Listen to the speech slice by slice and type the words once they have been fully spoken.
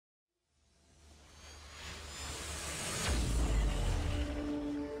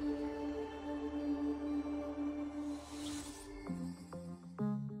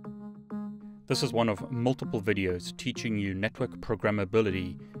This is one of multiple videos teaching you network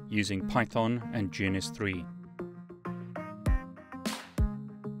programmability using Python and GNS3.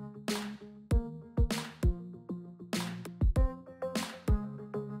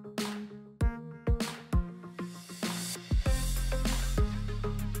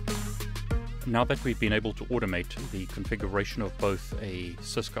 Now that we've been able to automate the configuration of both a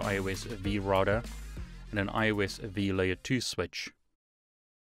Cisco IOSv router and an IOSv Layer 2 switch,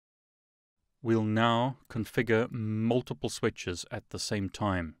 we'll now configure multiple switches at the same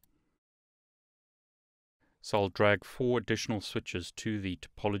time. So I'll drag 4 additional switches to the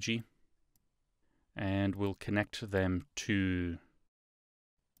topology, and we'll connect them to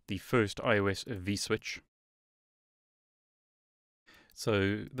the first IOSv switch.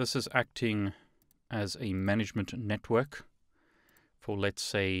 So this is acting as a management network for, let's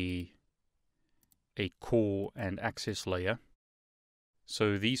say, a core and access layer.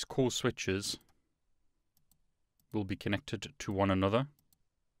 So these core switches will be connected to one another,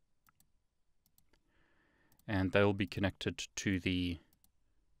 and they'll be connected to the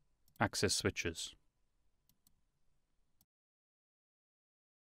access switches.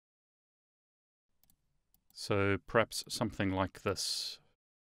 So perhaps something like this.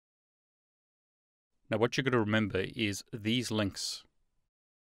 Now what you're going to remember is these links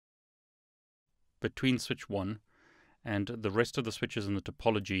between switch 1 and the rest of the switches in the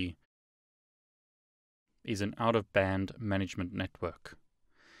topology is an out-of-band management network.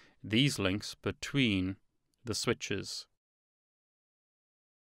 These links between the switches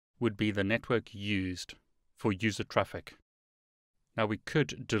would be the network used for user traffic. Now we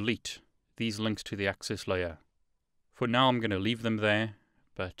could delete these links to the access layer. For now I'm going to leave them there,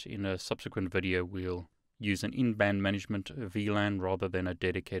 but in a subsequent video we'll use an in-band management VLAN rather than a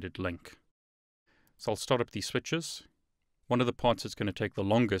dedicated link. So I'll start up these switches. One of the parts that's going to take the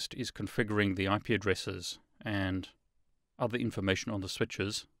longest is configuring the IP addresses and other information on the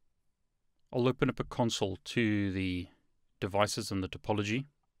switches. I'll open up a console to the devices in the topology.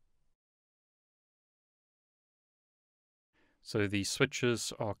 So the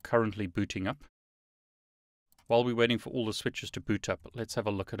switches are currently booting up. While we're waiting for all the switches to boot up, let's have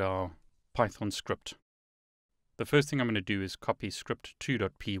a look at our Python script. The first thing I'm going to do is copy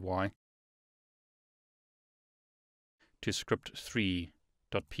script2.py to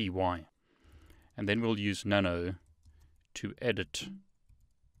script3.py, and then we'll use nano to edit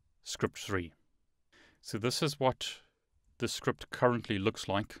script3. So this is what the script currently looks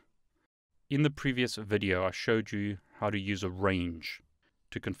like. In the previous video I showed you how to use a range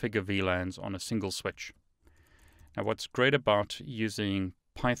to configure VLANs on a single switch. Now what's great about using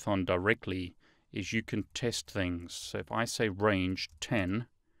Python directly is you can test things. So if I say range 10,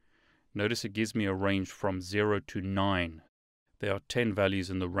 notice it gives me a range from 0 to 9. There are 10 values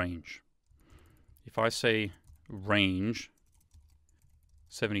in the range. If I say range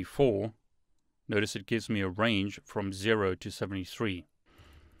 74, notice it gives me a range from 0 to 73.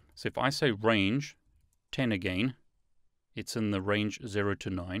 So if I say range 10 again, it's in the range 0 to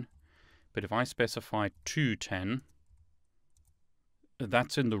 9. But if I specify 210,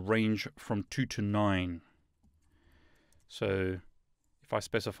 that's in the range from 2 to 9. So if I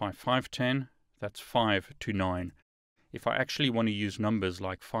specify 510, that's 5 to 9. If I actually want to use numbers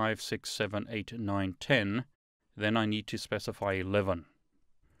like 5, 6, 7, 8, 9, 10, then I need to specify 11.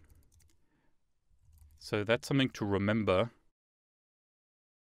 So that's something to remember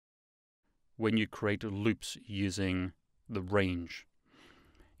when you create loops using the range.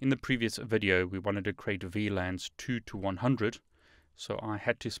 In the previous video, we wanted to create VLANs 2 to 100, so I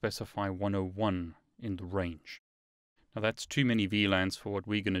had to specify 101 in the range. Now that's too many VLANs for what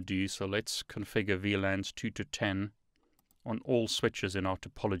we're going to do, so let's configure VLANs 2 to 10 on all switches in our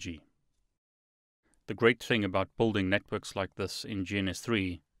topology. The great thing about building networks like this in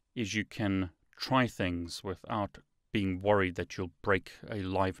GNS3 is you can try things without being worried that you'll break a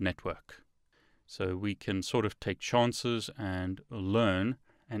live network. So we can sort of take chances and learn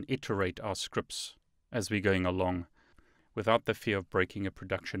and iterate our scripts as we're going along without the fear of breaking a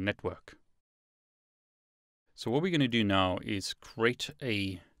production network. So what we're going to do now is create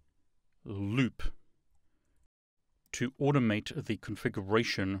a loop to automate the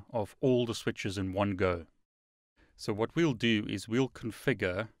configuration of all the switches in one go. So what we'll do is we'll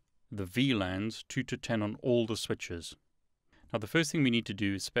configure the VLANs 2 to 10 on all the switches. Now the first thing we need to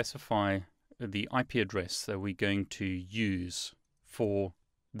do is specify the IP address that we're going to use for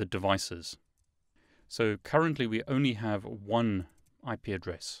the devices. So currently we only have one IP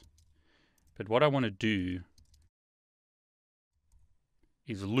address, but what I want to do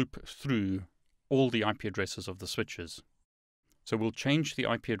is loop through all the IP addresses of the switches. So we'll change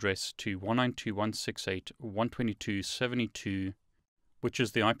the IP address to 192.168.122.72, which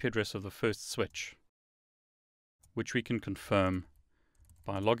is the IP address of the first switch, which we can confirm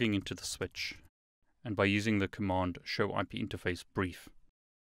by logging into the switch and by using the command show IP interface brief.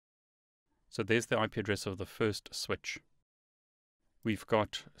 So there's the IP address of the first switch. We've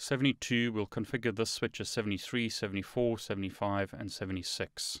got 72, we'll configure this switch as 73, 74, 75, and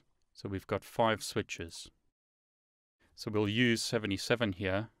 76. So we've got 5 switches. So we'll use 77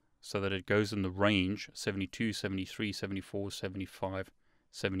 here so that it goes in the range 72, 73, 74, 75,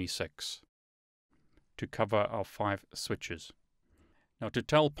 76 to cover our 5 switches. Now to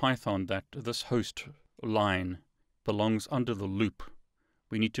tell Python that this host line belongs under the loop,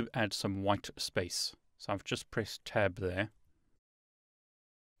 we need to add some white space. So I've just pressed tab there.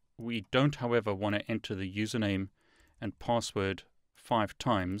 We don't, however, want to enter the username and password 5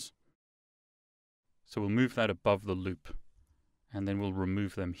 times. So we'll move that above the loop, and then we'll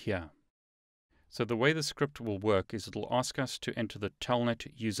remove them here. So the way the script will work is it'll ask us to enter the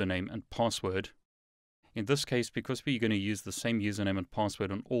telnet username and password. In this case, because we're going to use the same username and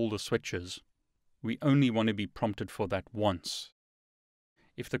password on all the switches, we only want to be prompted for that once.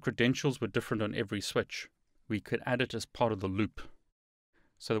 If the credentials were different on every switch, we could add it as part of the loop,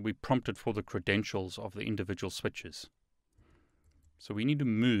 so that we prompted for the credentials of the individual switches. So we need to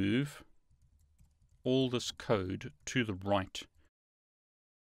move all this code to the right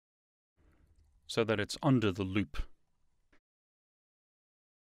so that it's under the loop.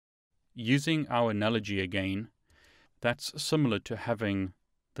 Using our analogy again, that's similar to having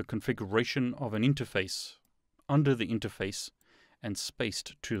the configuration of an interface under the interface and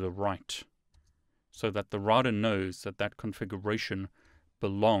spaced to the right, so that the router knows that that configuration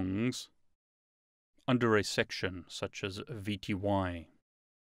belongs under a section such as VTY.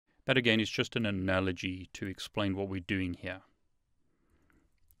 That again is just an analogy to explain what we're doing here.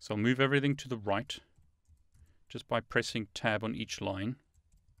 So I'll move everything to the right just by pressing tab on each line.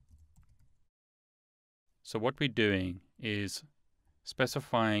 So what we're doing is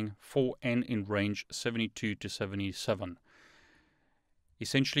specifying for n in range 72 to 77.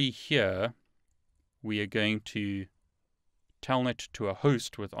 Essentially here we are going to telnet to a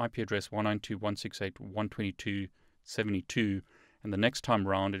host with IP address 192.168.122.72, and the next time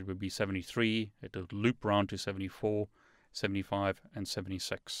round it would be 73, it'll loop round to 74, 75, and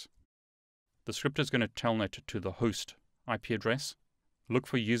 76. The script is going to telnet to the host IP address, look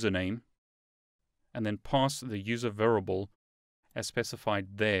for username, and then pass the user variable as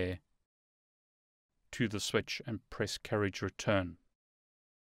specified there to the switch and press carriage return.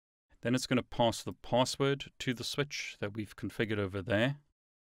 Then it's going to pass the password to the switch that we've configured over there.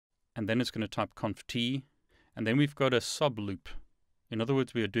 And then it's going to type conft, and then we've got a sub loop. In other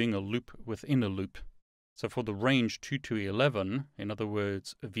words, we are doing a loop within a loop. So for the range 2 to 11, in other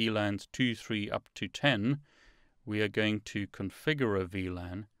words, VLANs 2, 3 up to 10, we are going to configure a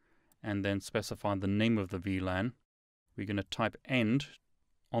VLAN and then specify the name of the VLAN. We're going to type end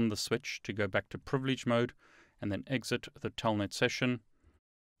on the switch to go back to privilege mode and then exit the telnet session.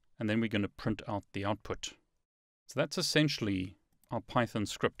 And then we're going to print out the output. So that's essentially our Python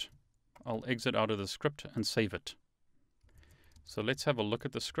script. I'll exit out of the script and save it. So let's have a look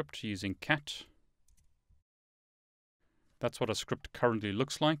at the script using cat. That's what our script currently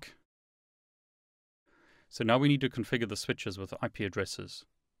looks like. So now we need to configure the switches with IP addresses.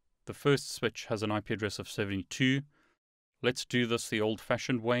 The first switch has an IP address of 72. Let's do this the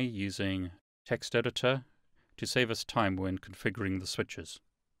old-fashioned way using text editor to save us time when configuring the switches.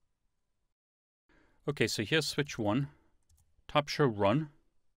 Okay, so here's switch 1. Type show run.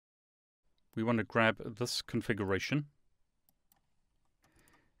 We want to grab this configuration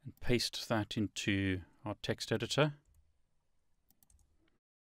and paste that into our text editor.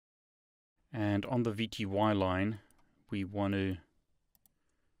 And on the VTY line, we want to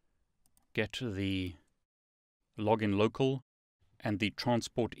get the login local and the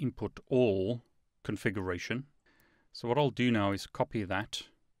transport input all configuration. So what I'll do now is copy that,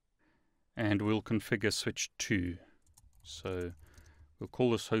 and we'll configure switch 2. So we'll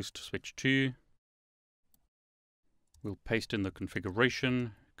call this host switch 2. We'll paste in the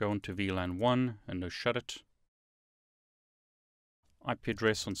configuration, go into VLAN 1 and no shut it. IP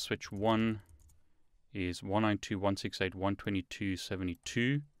address on switch 1 is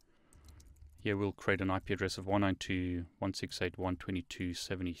 192.168.122.72. Here we'll create an IP address of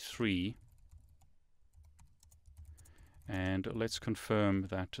 192.168.122.73. And let's confirm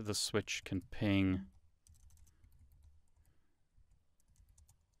that this switch can ping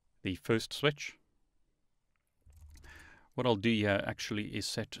the first switch. What I'll do here actually is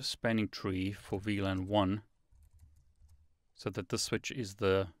set spanning tree for VLAN 1 so that this switch is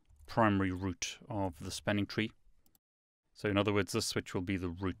the primary root of the spanning tree. So in other words, this switch will be the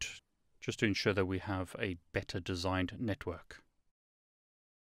root, just to ensure that we have a better designed network.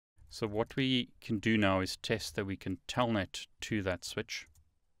 So what we can do now is test that we can telnet to that switch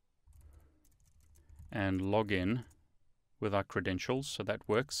and log in with our credentials. So that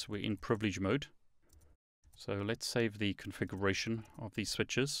works. We're in privilege mode. So let's save the configuration of these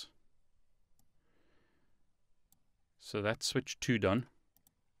switches. So that's switch 2 done.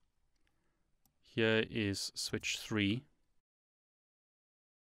 Here is switch 3.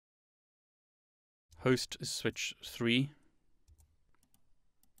 Host is switch 3.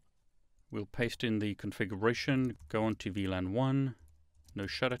 We'll paste in the configuration, go on to VLAN 1, no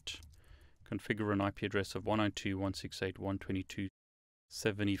shut it, configure an IP address of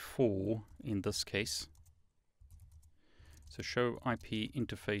 192.168.122.74 in this case. So show IP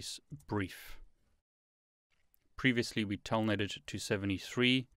interface brief. Previously we telnetted to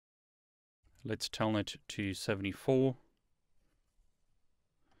 73. Let's telnet to 74.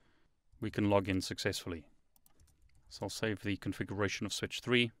 We can log in successfully. So I'll save the configuration of switch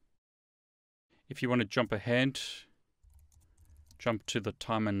 3. If you want to jump ahead, jump to the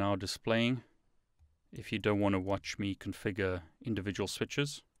timer now displaying. If you don't want to watch me configure individual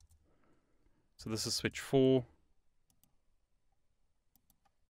switches. So this is switch 4.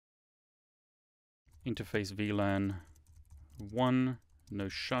 Interface VLAN 1, no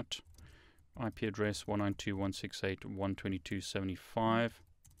shut. IP address 192.168.122.75.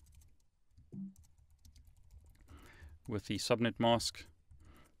 With the subnet mask,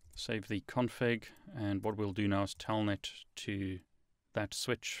 save the config, and what we'll do now is telnet to that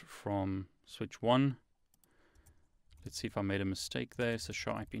switch from switch 1. Let's see if I made a mistake there. So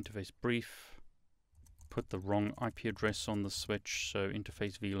show IP interface brief. Put the wrong IP address on the switch, so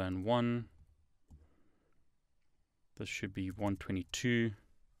interface VLAN 1. This should be 122.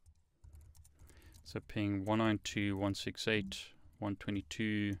 So ping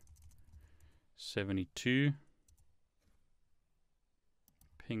 192.168.122.72.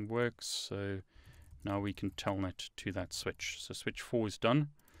 Ping works, so now we can telnet to that switch. So switch 4 is done.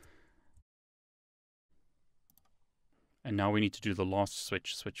 And now we need to do the last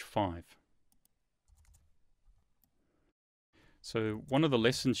switch, switch 5. So one of the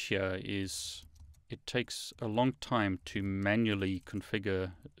lessons here is it takes a long time to manually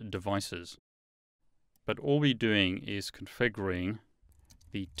configure devices. But all we're doing is configuring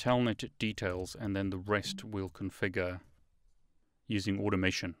the telnet details, and then the rest we'll configure using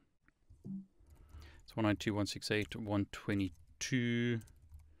automation. It's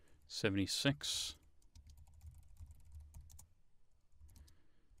 192.168.122.76.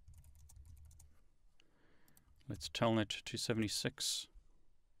 Let's telnet to 76.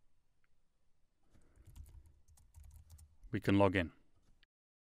 We can log in.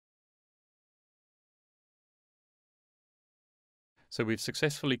 So we've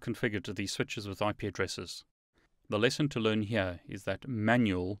successfully configured these switches with IP addresses. The lesson to learn here is that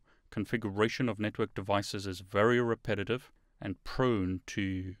manual configuration of network devices is very repetitive and prone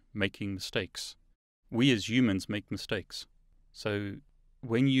to making mistakes. We as humans make mistakes. So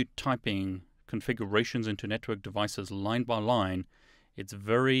when you're typing configurations into network devices line by line, it's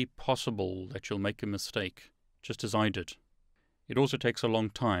very possible that you'll make a mistake, just as I did. It also takes a long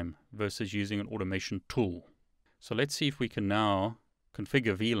time versus using an automation tool. So let's see if we can now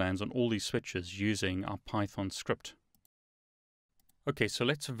configure VLANs on all these switches using our Python script. Okay, so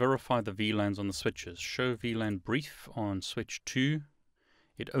let's verify the VLANs on the switches. Show VLAN brief on switch 2.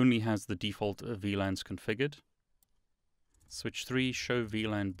 It only has the default VLANs configured. Switch 3, show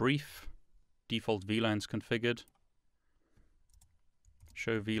VLAN brief, default VLANs configured.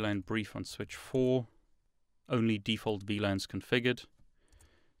 Show VLAN brief on switch 4, only default VLANs configured.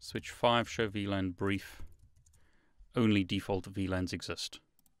 Switch 5, show VLAN brief, only default VLANs exist.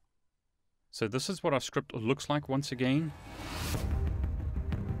 So this is what our script looks like once again.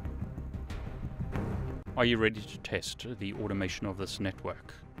 Are you ready to test the automation of this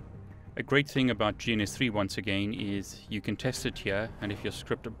network? A great thing about GNS3 once again is you can test it here, and if your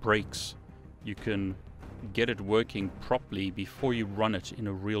script breaks, you can get it working properly before you run it in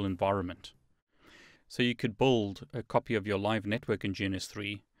a real environment. So you could build a copy of your live network in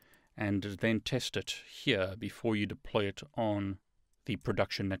GNS3 and then test it here before you deploy it on the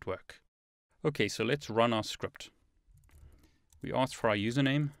production network. Okay, so let's run our script. We ask for our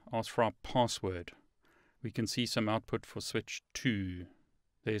username, ask for our password. We can see some output for switch 2.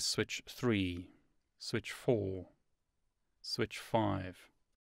 There's switch 3, switch 4, switch 5.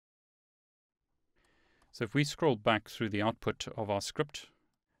 So if we scroll back through the output of our script,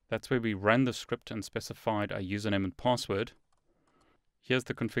 that's where we ran the script and specified our username and password. Here's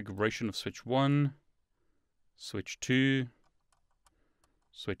the configuration of switch 1, switch 2,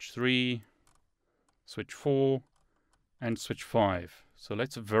 switch 3, switch 4, and switch 5. So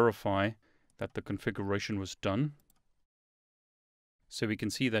let's verify that the configuration was done. So we can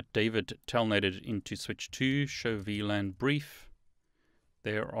see that David telnated into switch 2, show VLAN brief.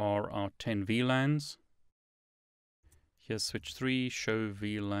 There are our 10 VLANs. Here's switch 3, show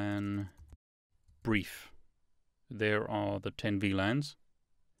VLAN brief. There are the 10 VLANs.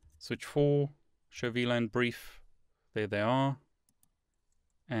 Switch 4, show VLAN brief. There they are.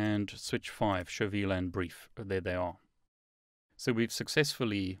 And switch 5, show VLAN brief. There they are. So we've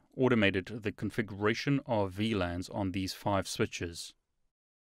successfully automated the configuration of VLANs on these 5 switches.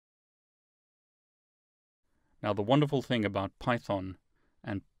 Now the wonderful thing about Python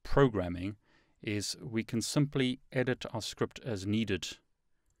and programming is we can simply edit our script as needed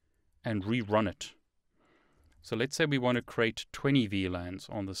and rerun it. So let's say we want to create 20 VLANs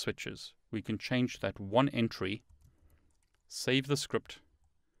on the switches. We can change that one entry, save the script,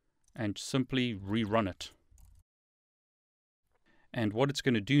 and simply rerun it. And what it's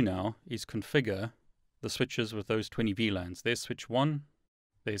going to do now is configure the switches with those 20 VLANs. There's switch 1,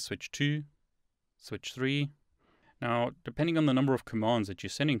 there's switch 2, switch 3. Now, depending on the number of commands that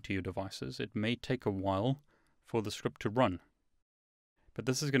you're sending to your devices, it may take a while for the script to run. But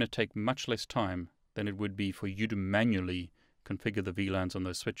this is going to take much less time than it would be for you to manually configure the VLANs on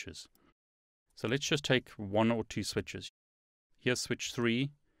those switches. So let's just take 1 or 2 switches. Here's switch 3.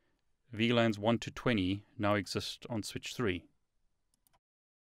 VLANs 1 to 20 now exist on switch 3.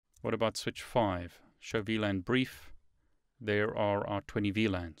 What about switch 5? Show VLAN brief. There are our 20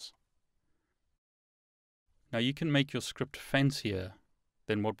 VLANs. Now you can make your script fancier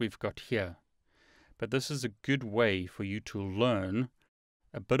than what we've got here, but this is a good way for you to learn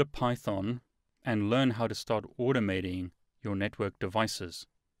a bit of Python and learn how to start automating your network devices.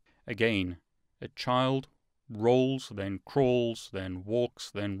 Again, a child rolls, then crawls, then walks,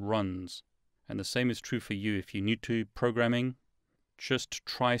 then runs. And the same is true for you. If you're new to programming, just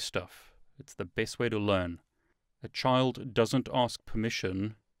try stuff. It's the best way to learn. A child doesn't ask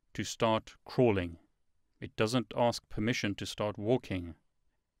permission to start crawling. It doesn't ask permission to start walking.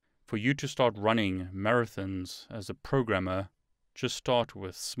 For you to start running marathons as a programmer, just start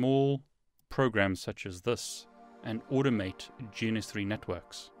with small programs such as this and automate GNS3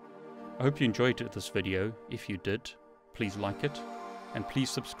 networks. I hope you enjoyed this video. If you did, please like it and please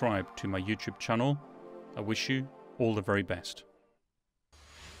subscribe to my YouTube channel. I wish you all the very best.